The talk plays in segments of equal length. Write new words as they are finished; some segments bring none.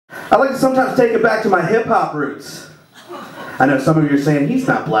I like to sometimes take it back to my hip-hop roots. I know some of you are saying, he's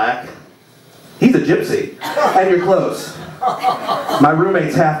not black. He's a gypsy. And you're close. My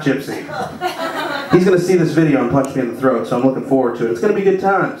roommate's half gypsy. He's going to see this video and punch me in the throat, so I'm looking forward to it. It's going to be good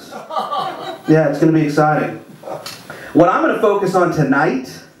times. Yeah, it's going to be exciting. What I'm going to focus on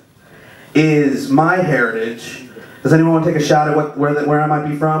tonight is my heritage. Does anyone want to take a shot at where I might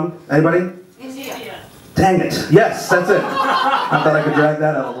be from? Anybody? India. Dang it. Yes, that's it. I thought I could drag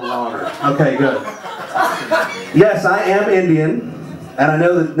that out a little longer. Okay, good. Yes, I am Indian. And I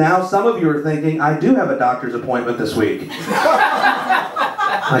know that now some of you are thinking, I do have a doctor's appointment this week.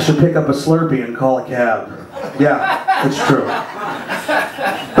 I should pick up a Slurpee and call a cab. Yeah, it's true.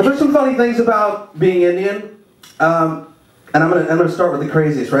 But there's some funny things about being Indian. And I'm gonna start with the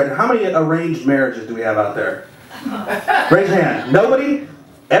craziest, right? How many arranged marriages do we have out there? Raise your hand. Nobody?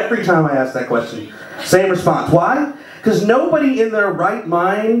 Every time I ask that question, same response. Why? Because nobody in their right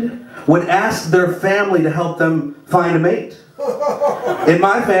mind would ask their family to help them find a mate. In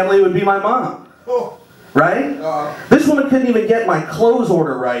my family, it would be my mom. Right? This woman couldn't even get my clothes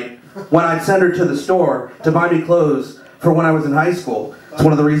order right when I'd send her to the store to buy me clothes for when I was in high school. It's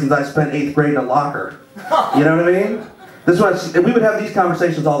one of the reasons I spent 8th grade in a locker. You know what I mean? We would have these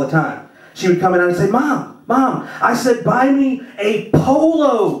conversations all the time. She would come in and say, Mom, I said buy me a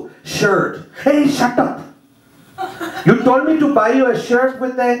polo shirt. Hey, shut up. You told me to buy you a shirt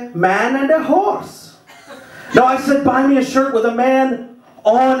with a man and a horse. No, I said buy me a shirt with a man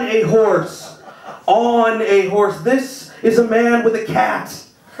on a horse. On a horse. This is a man with a cat.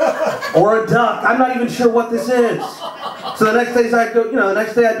 Or a duck. I'm not even sure what this is. So the next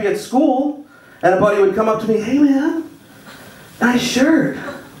day I'd be at school and a buddy would come up to me, hey man, nice shirt.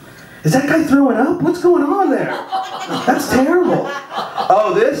 Is that guy throwing up? What's going on there? That's terrible.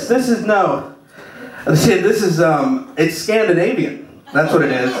 Oh, this is no. This is, it's Scandinavian. That's what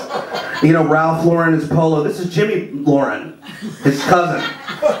it is. You know, Ralph Lauren is polo. This is Jimmy Lauren, his cousin.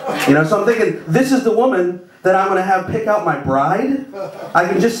 You know, so I'm thinking, this is the woman that I'm going to have pick out my bride. I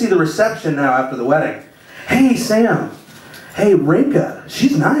can just see the reception now after the wedding. Hey, Sam. Hey, Rinka.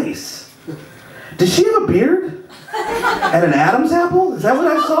 She's nice. Does she have a beard? And an Adam's apple? Is that what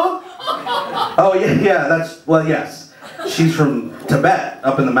I saw? Oh, yeah, well, yes. She's from Tibet,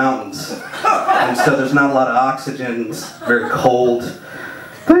 up in the mountains. And so there's not a lot of oxygen. It's very cold.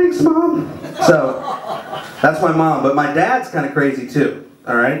 Thanks, Mom. So, that's my mom. But my dad's kind of crazy, too.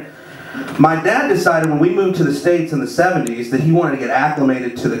 All right? My dad decided when we moved to the States in the 70s that he wanted to get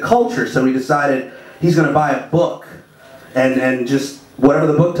acclimated to the culture. So he decided he's going to buy a book. And just whatever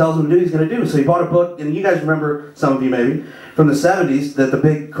the book tells him to do, he's going to do. So he bought a book. And you guys remember, some of you maybe, from the 70s, that the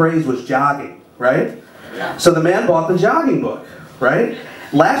big craze was jogging. Right? Yeah. So the man bought the jogging book. Right?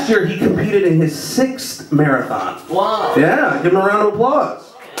 Last year, he competed in his 6th marathon. Wow. Yeah, give him a round of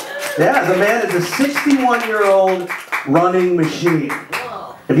applause. Yeah, the man is a 61-year-old running machine.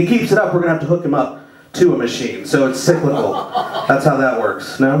 Wow. If he keeps it up, we're going to have to hook him up to a machine. So it's cyclical. That's how that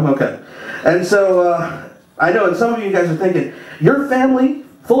works. No? Okay. And so, I know, and some of you guys are thinking, your family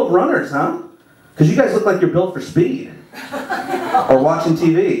full of runners, huh? Because you guys look like you're built for speed. Or watching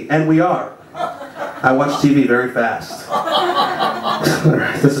TV. And we are. I watch TV very fast.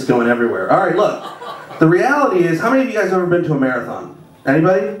 This is going everywhere. All right, look. The reality is, how many of you guys have ever been to a marathon?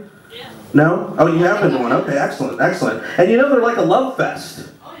 Anybody? Yeah. No? Oh, you have been to one. Okay, excellent, excellent. And you know they're like a love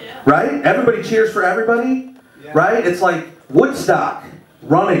fest. Oh, yeah. Right? Everybody cheers for everybody. Yeah. Right? It's like Woodstock,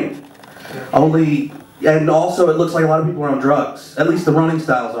 running. Only, and also it looks like a lot of people are on drugs. At least the running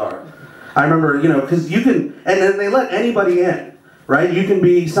styles are. I remember, you know, because you can, and then they let anybody in. Right? You can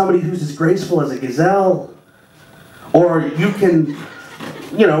be somebody who's as graceful as a gazelle. Or you can,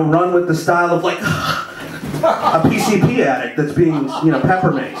 you know, run with the style of like a PCP addict that's being, you know,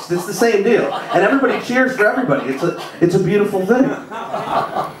 pepper maced. It's the same deal. And everybody cheers for everybody. It's a beautiful thing.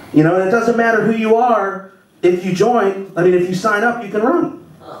 You know, and it doesn't matter who you are. If you join, I mean, if you sign up, you can run.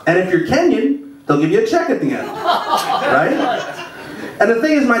 And if you're Kenyan, they'll give you a check at the end. Right? And the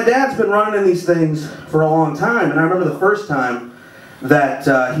thing is, my dad's been running in these things for a long time. And I remember the first time that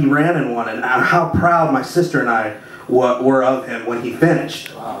he ran in one, and how proud my sister and I were of him when he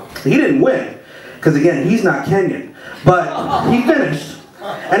finished. Wow. He didn't win, because again, he's not Kenyan, but he finished.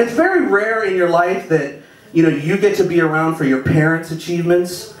 And it's very rare in your life that, you know, you get to be around for your parents'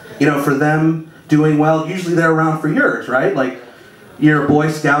 achievements, you know, for them doing well. Usually they're around for yours, right? Like, you're a Boy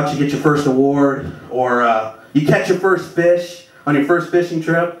Scout, you get your first award, or you catch your first fish on your first fishing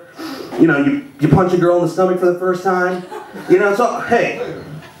trip. You know, you punch a girl in the stomach for the first time. You know, so, hey,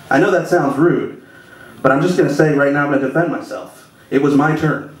 I know that sounds rude, but I'm just going to say right now I'm going to defend myself. It was my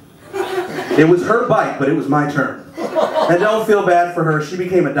turn. It was her bike, but it was my turn. And don't feel bad for her, she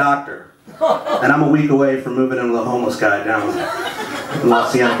became a doctor. And I'm a week away from moving in with a homeless guy down in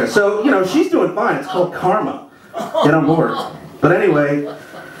La Cienega. So, you know, she's doing fine. It's called karma. Get on board. But anyway,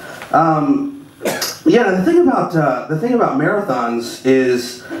 yeah, the thing about marathons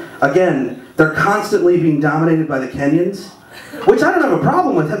is, again, they're constantly being dominated by the Kenyans, which I don't have a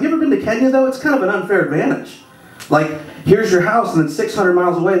problem with. Have you ever been to Kenya, though? It's kind of an unfair advantage. Like, here's your house, and then 600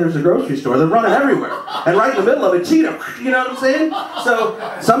 miles away, there's a grocery store. They're running everywhere. And right in the middle of it, cheetah, you know what I'm saying? So,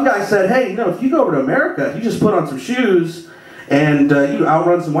 some guy said, hey, you know, if you go over to America, you just put on some shoes, and you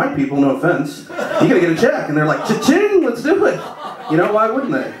outrun some white people, no offense, you're gonna get a check. And they're like, cha-ching, let's do it. You know, why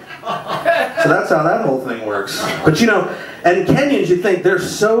wouldn't they? So that's how that whole thing works. But you know, and Kenyans, you think they're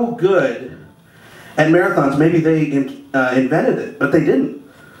so good at marathons, maybe they invented it, but they didn't.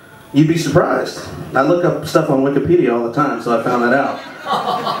 You'd be surprised. I look up stuff on Wikipedia all the time, so I found that out.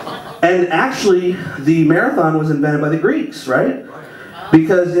 And actually, the marathon was invented by the Greeks, right?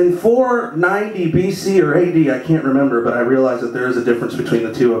 Because in 490 BC or AD, I can't remember, but I realized that there is a difference between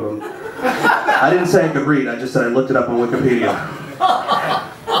the two of them. I didn't say I could read, I just said I looked it up on Wikipedia.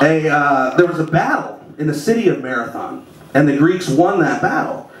 There was a battle in the city of Marathon, and the Greeks won that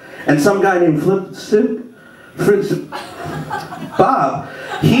battle. And some guy named Bob,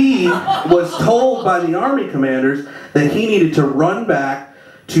 he was told by the army commanders that he needed to run back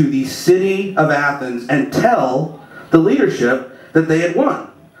to the city of Athens and tell the leadership that they had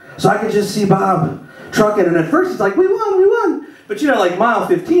won. So I could just see Bob trucking, and at first he's like, we won, we won. But you know, like mile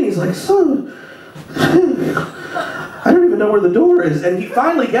 15, he's like, so, I don't even know where the door is. And he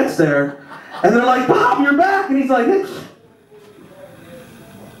finally gets there, and they're like, Bob, you're back. And he's like,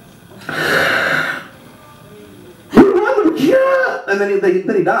 and then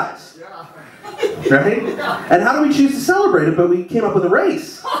he dies. Right? And how do we choose to celebrate it? But we came up with a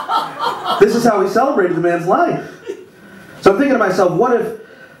race. This is how we celebrated the man's life. So I'm thinking to myself, what if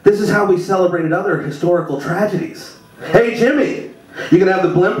this is how we celebrated other historical tragedies? Hey Jimmy, you gonna have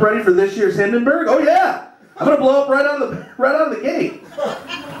the blimp ready for this year's Hindenburg? Oh yeah! I'm gonna blow up right out of the gate.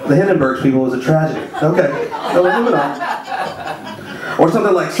 The Hindenburg people was a tragedy. Okay, so we're moving on. Or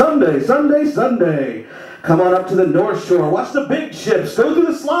something like Sunday, Sunday, Sunday. Come on up to the North Shore, watch the big ships, go through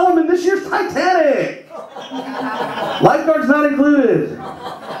the slalom in this year's Titanic. Lifeguards not included.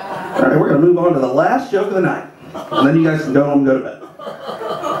 All right, we're gonna move on to the last joke of the night. And then you guys can go home and go to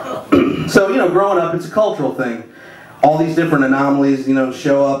bed. So, you know, growing up, it's a cultural thing. All these different anomalies, you know,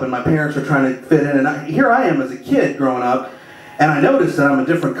 show up, and my parents are trying to fit in. And here I am as a kid growing up, and I noticed that I'm a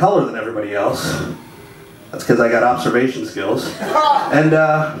different color than everybody else. That's because I got observation skills. And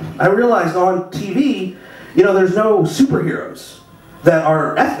I realized on TV, you know, there's no superheroes that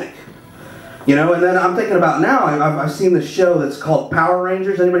are ethnic. You know, and then I'm thinking about now, I've seen this show that's called Power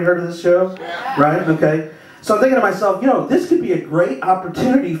Rangers. Anybody heard of this show? Right? Okay. So I'm thinking to myself, you know, this could be a great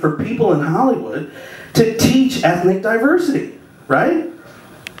opportunity for people in Hollywood to teach ethnic diversity, right?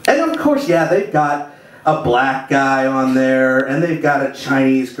 And of course, yeah, they've got a black guy on there, and they've got a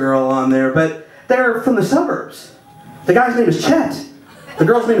Chinese girl on there, but they're from the suburbs. The guy's name is Chet. The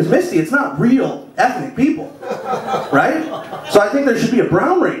girl's name is Misty. It's not real ethnic people, right? So I think there should be a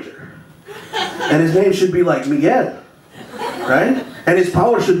Brown Ranger, and his name should be like Miguel, right? And his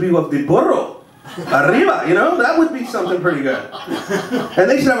power should be of the burro. Arriba, you know, that would be something pretty good. And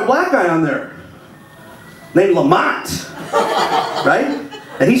they should have a black guy on there named Lamont, right?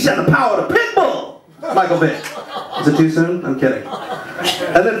 And he should have the power of the pit bull, Michael Vick. Is it too soon? I'm kidding.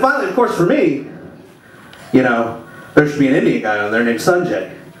 And then finally, of course, for me, you know, there should be an Indian guy on there named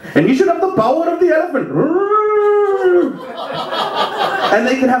Sanjay. And you should have the power of the elephant. And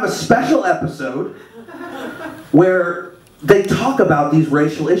they could have a special episode where they talk about these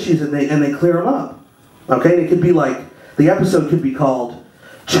racial issues and they clear them up. Okay, and it could be like, the episode could be called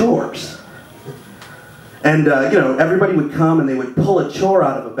Chores. And you know, everybody would come and they would pull a chore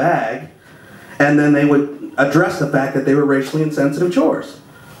out of a bag, and then they would address the fact that they were racially insensitive chores.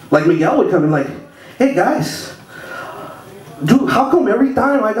 Like Miguel would come and like, hey guys, dude, how come every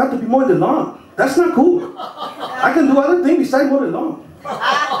time I got to be mowing the lawn? That's not cool. I can do other things besides mowing the lawn.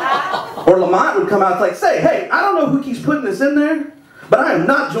 Or Lamont would come out and like, say, hey, I don't know who keeps putting this in there, but I am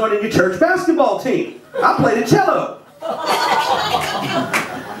not joining your church basketball team. I play the cello.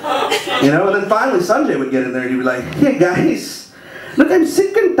 You know, and then finally Sanjay would get in there and he'd be like, hey guys, look, I'm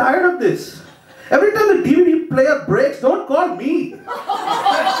sick and tired of this. Every time the DVD player breaks, don't call me.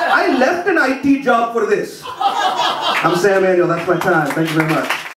 I left an IT job for this. I'm Sam Manuel, that's my time. Thank you very much.